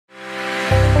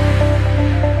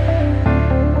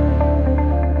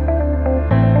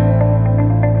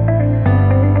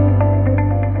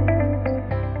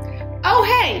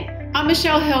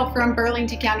Michelle Hill from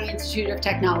Burlington County Institute of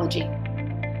Technology.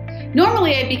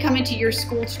 Normally I'd be coming to your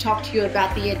school to talk to you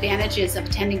about the advantages of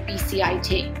attending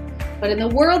BCIT. But in the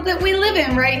world that we live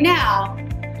in right now,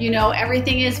 you know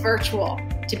everything is virtual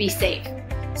to be safe.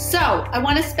 So I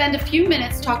want to spend a few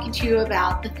minutes talking to you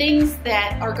about the things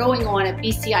that are going on at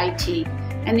BCIT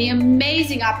and the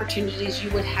amazing opportunities you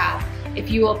would have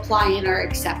if you apply and are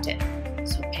accepted.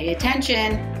 So pay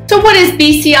attention. So what is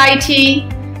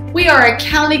BCIT? We are a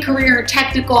county career and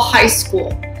technical high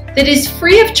school that is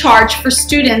free of charge for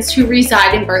students who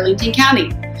reside in Burlington County.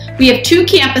 We have 2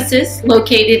 campuses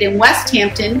located in West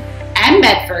Hampton and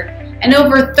Medford and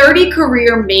over 30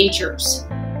 career majors.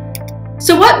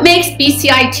 So what makes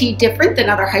BCIT different than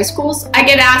other high schools? I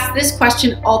get asked this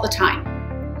question all the time.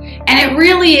 And it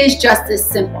really is just this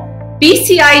simple.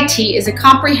 BCIT is a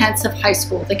comprehensive high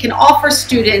school that can offer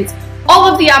students all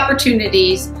of the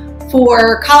opportunities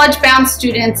for college-bound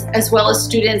students as well as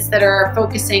students that are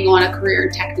focusing on a career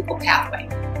and technical pathway.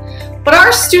 But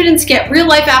our students get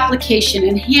real-life application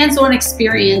and hands-on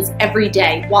experience every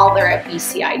day while they're at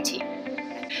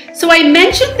BCIT. So I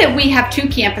mentioned that we have 2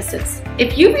 campuses.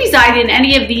 If you reside in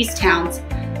any of these towns,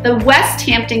 the West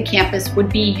Hampton campus would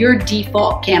be your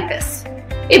default campus.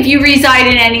 If you reside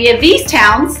in any of these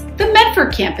towns, the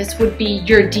Medford campus would be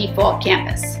your default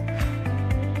campus.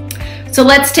 So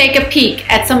let's take a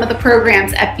peek at some of the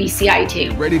programs at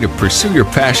BCIT. Ready to pursue your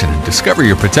passion and discover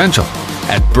your potential?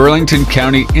 At Burlington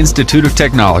County Institute of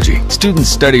Technology, students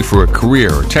study for a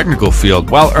career or technical field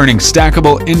while earning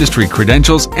stackable industry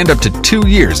credentials and up to 2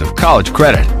 years of college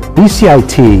credit.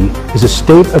 BCIT is a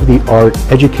state-of-the-art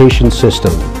education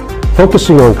system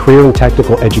focusing on career and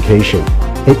technical education.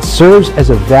 It serves as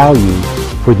a value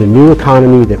for the new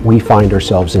economy that we find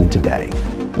ourselves in today.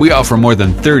 We offer more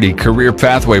than 30 career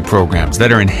pathway programs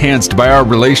that are enhanced by our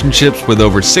relationships with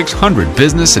over 600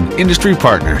 business and industry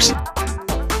partners.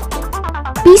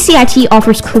 BCIT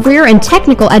offers career and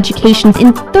technical educations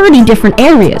in 30 different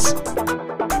areas.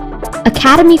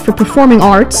 Academy for Performing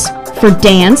Arts, for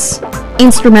dance,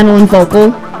 instrumental and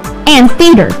vocal, and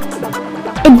theater.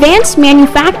 Advanced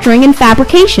Manufacturing and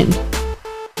Fabrication.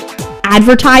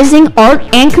 Advertising, Art,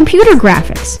 and Computer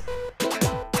Graphics.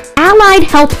 Allied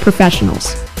Health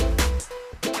Professionals.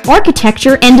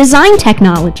 Architecture and Design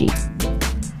Technology.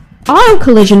 Auto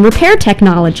Collision Repair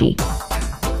Technology.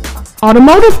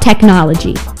 Automotive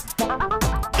Technology.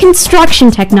 Construction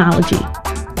Technology.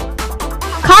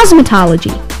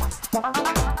 Cosmetology.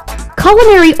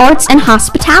 Culinary Arts and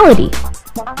Hospitality.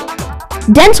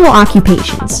 Dental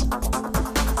Occupations.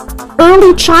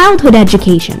 Early Childhood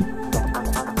Education.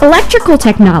 Electrical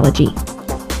Technology.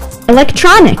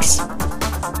 Electronics.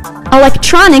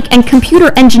 Electronic and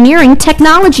Computer Engineering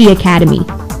Technology Academy.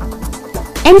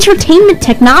 Entertainment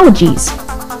Technologies.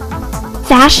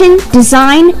 Fashion,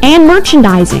 Design, and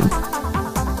Merchandising.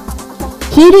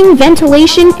 Heating,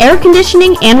 Ventilation, Air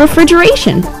Conditioning, and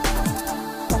Refrigeration.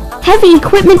 Heavy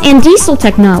Equipment and Diesel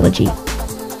Technology.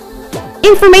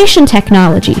 Information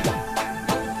Technology.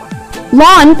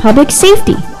 Law and Public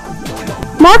Safety.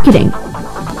 Marketing.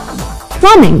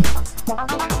 Plumbing.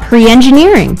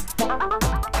 Pre-engineering.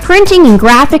 Printing and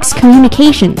Graphics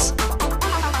Communications.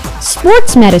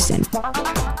 Sports Medicine.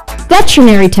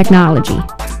 Veterinary Technology.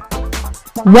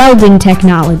 Welding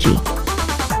Technology.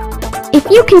 If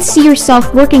you can see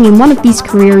yourself working in one of these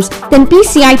careers, then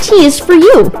BCIT is for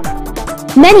you.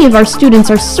 Many of our students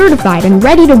are certified and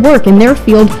ready to work in their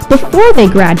field before they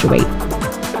graduate.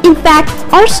 In fact,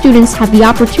 our students have the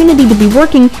opportunity to be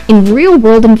working in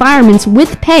real-world environments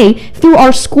with pay through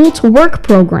our School to Work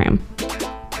program.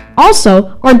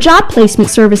 Also, our job placement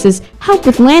services help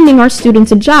with landing our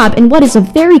students a job in what is a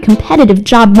very competitive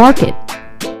job market.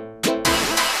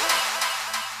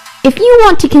 If you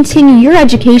want to continue your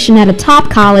education at a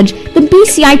top college, then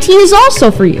BCIT is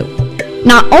also for you.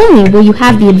 Not only will you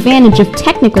have the advantage of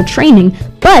technical training,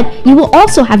 but you will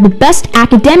also have the best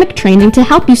academic training to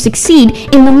help you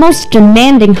succeed in the most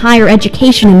demanding higher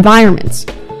education environments.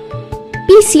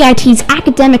 BCIT's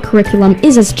academic curriculum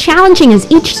is as challenging as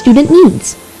each student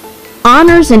needs.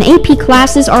 Honors and AP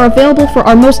classes are available for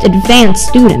our most advanced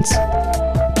students.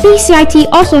 BCIT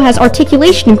also has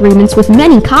articulation agreements with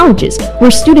many colleges,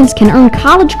 where students can earn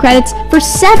college credits for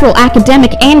several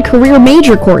academic and career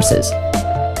major courses.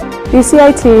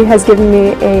 BCIT has given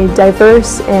me a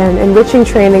diverse and enriching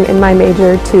training in my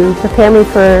major to prepare me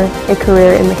for a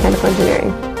career in mechanical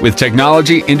engineering. With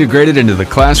technology integrated into the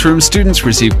classroom, students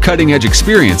receive cutting-edge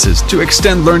experiences to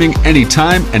extend learning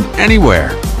anytime and anywhere.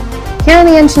 Here in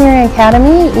the Engineering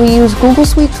Academy, we use Google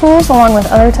Suite tools along with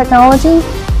other technology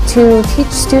to teach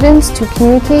students to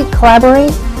communicate,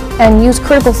 collaborate, and use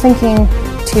critical thinking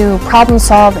to problem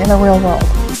solve in the real world.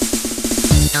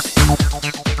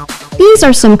 These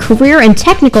are some career and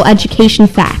technical education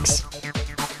facts.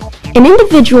 An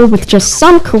individual with just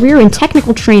some career and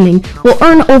technical training will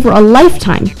earn over a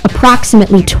lifetime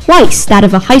approximately twice that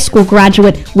of a high school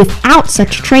graduate without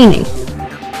such training.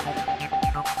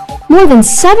 More than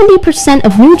 70%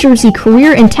 of New Jersey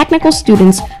career and technical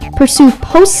students pursue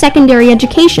post-secondary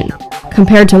education,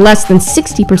 compared to less than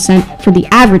 60% for the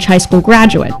average high school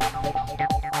graduate.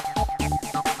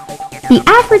 The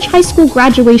average high school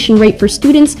graduation rate for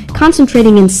students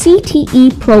concentrating in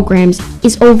CTE programs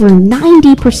is over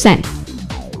 90%.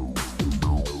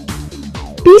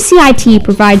 BCIT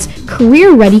provides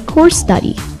career-ready course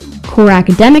study, core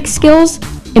academic skills,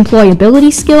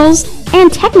 employability skills,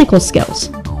 and technical skills.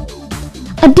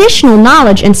 Additional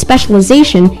knowledge and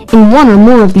specialization in one or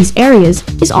more of these areas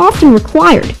is often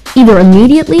required, either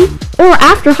immediately or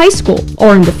after high school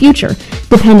or in the future,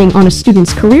 depending on a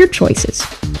student's career choices.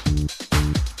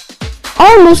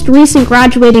 Our most recent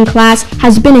graduating class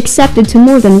has been accepted to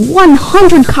more than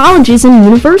 100 colleges and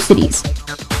universities.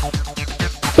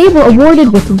 They were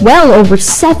awarded with well over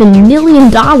 $7 million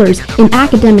in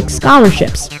academic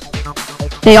scholarships.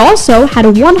 They also had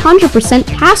a 100%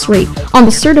 pass rate on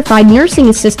the certified nursing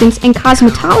assistants and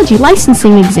cosmetology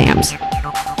licensing exams.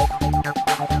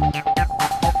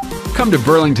 Come to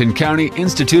Burlington County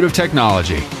Institute of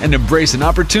Technology and embrace an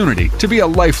opportunity to be a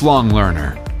lifelong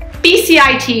learner.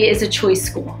 BCIT is a choice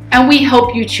school, and we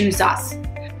hope you choose us.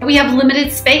 We have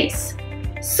limited space,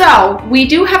 so we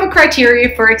do have a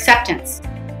criteria for acceptance.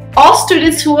 All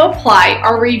students who apply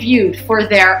are reviewed for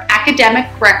their academic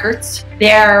records,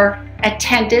 their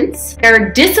attendance,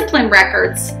 their discipline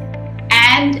records,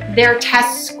 and their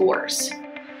test scores.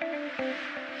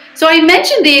 So I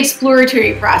mentioned the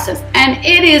exploratory process, and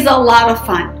it is a lot of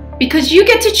fun because you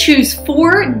get to choose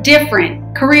 4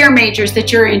 different career majors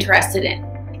that you're interested in.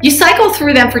 You cycle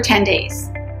through them for 10 days.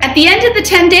 At the end of the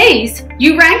 10 days,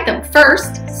 you rank them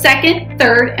first, second,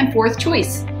 third, and fourth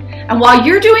choice. And while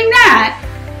you're doing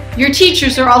that, your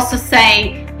teachers are also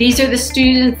saying, these are the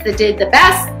students that did the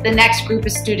best, the next group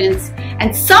of students,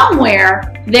 and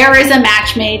somewhere there is a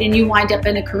match made and you wind up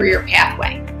in a career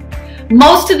pathway.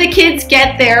 Most of the kids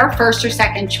get their first or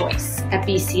second choice at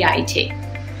BCIT.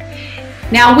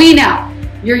 Now we know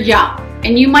you're young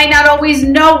and you might not always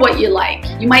know what you like.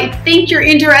 You might think you're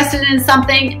interested in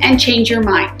something and change your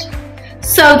mind.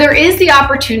 So there is the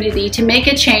opportunity to make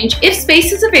a change if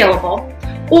space is available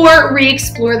or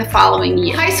re-explore the following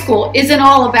year. High school isn't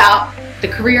all about the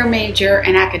career major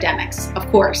and academics, of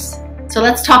course. So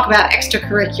let's talk about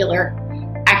extracurricular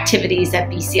activities at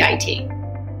BCIT.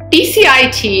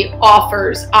 BCIT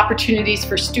offers opportunities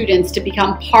for students to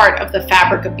become part of the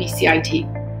fabric of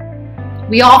BCIT.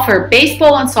 We offer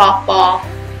baseball and softball,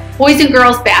 boys and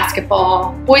girls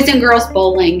basketball, boys and girls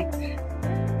bowling,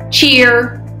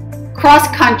 cheer, cross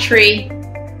country,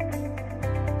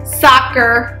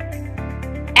 soccer,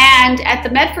 and at the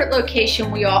Medford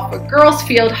location, we offer girls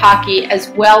field hockey as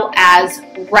well as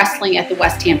wrestling at the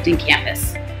West Hampton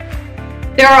campus.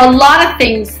 There are a lot of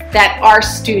things that our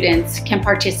students can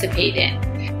participate in.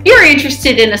 If you're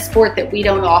interested in a sport that we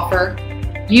don't offer,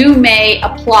 you may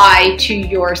apply to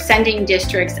your sending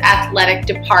district's athletic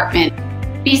department.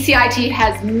 BCIT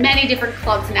has many different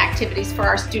clubs and activities for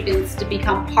our students to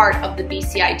become part of the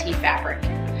BCIT fabric.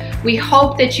 We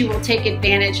hope that you will take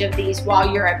advantage of these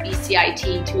while you're at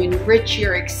BCIT to enrich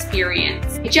your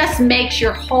experience. It just makes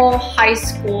your whole high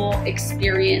school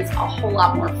experience a whole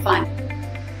lot more fun.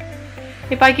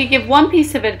 If I could give one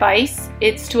piece of advice,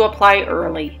 it's to apply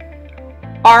early.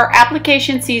 Our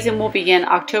application season will begin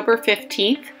October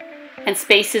 15th, and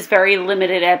space is very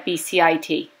limited at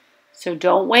BCIT, so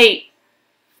don't wait.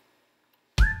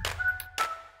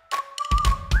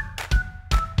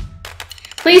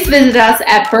 Please visit us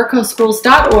at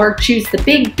burcoschools.org, choose the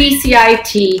big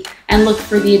BCIT, and look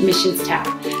for the admissions tab.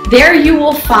 There you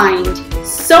will find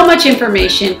so much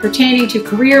information pertaining to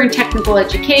career and technical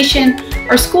education,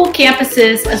 our school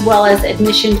campuses, as well as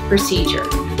admissions procedure.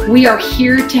 We are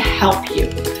here to help you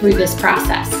through this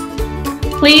process.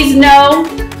 Please know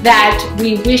that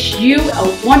we wish you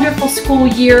a wonderful school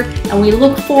year, and we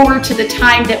look forward to the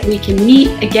time that we can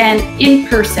meet again in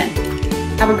person.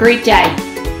 Have a great day.